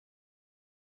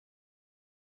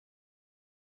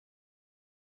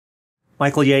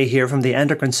Michael Ye here from the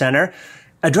Endocrine Center,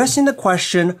 addressing the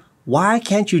question, why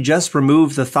can't you just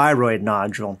remove the thyroid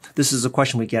nodule? This is a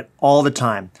question we get all the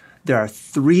time. There are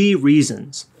 3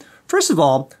 reasons. First of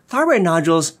all, thyroid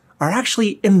nodules are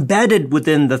actually embedded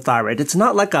within the thyroid. It's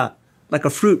not like a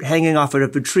fruit hanging off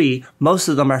of a tree. Most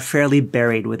of them are fairly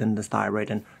buried within the thyroid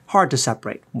and hard to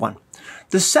separate. 1.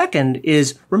 The second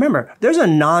is, remember, there's a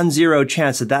non-zero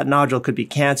chance that that nodule could be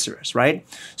cancerous, right?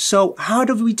 So how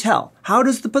do we tell? How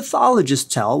does the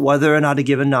pathologist tell whether or not a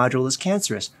given nodule is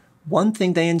cancerous? One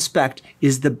thing they inspect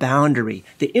is the boundary,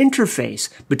 the interface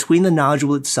between the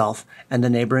nodule itself and the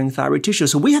neighboring thyroid tissue.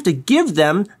 So we have to give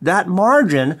them that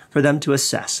margin for them to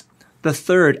assess. The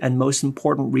third and most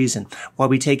important reason why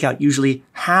we take out usually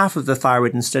half of the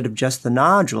thyroid instead of just the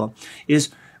nodule is,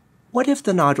 what if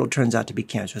the nodule turns out to be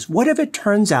cancerous? What if it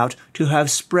turns out to have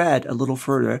spread a little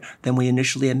further than we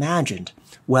initially imagined?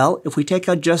 Well, if we take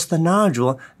out just the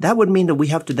nodule, that would mean that we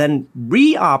have to then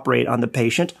re-operate on the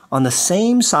patient on the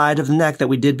same side of the neck that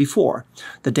we did before.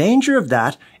 The danger of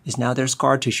that is now there's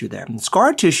scar tissue there. And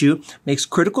scar tissue makes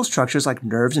critical structures like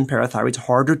nerves and parathyroids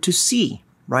harder to see,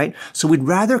 right? So we'd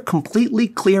rather completely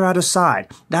clear out a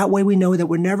side. That way we know that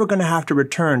we're never going to have to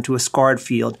return to a scarred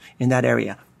field in that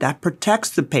area. That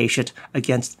protects the patient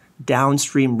against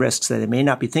downstream risks that they may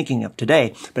not be thinking of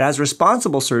today. But as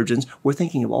responsible surgeons, we're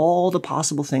thinking of all the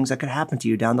possible things that could happen to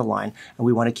you down the line, and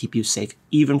we want to keep you safe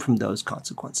even from those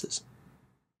consequences.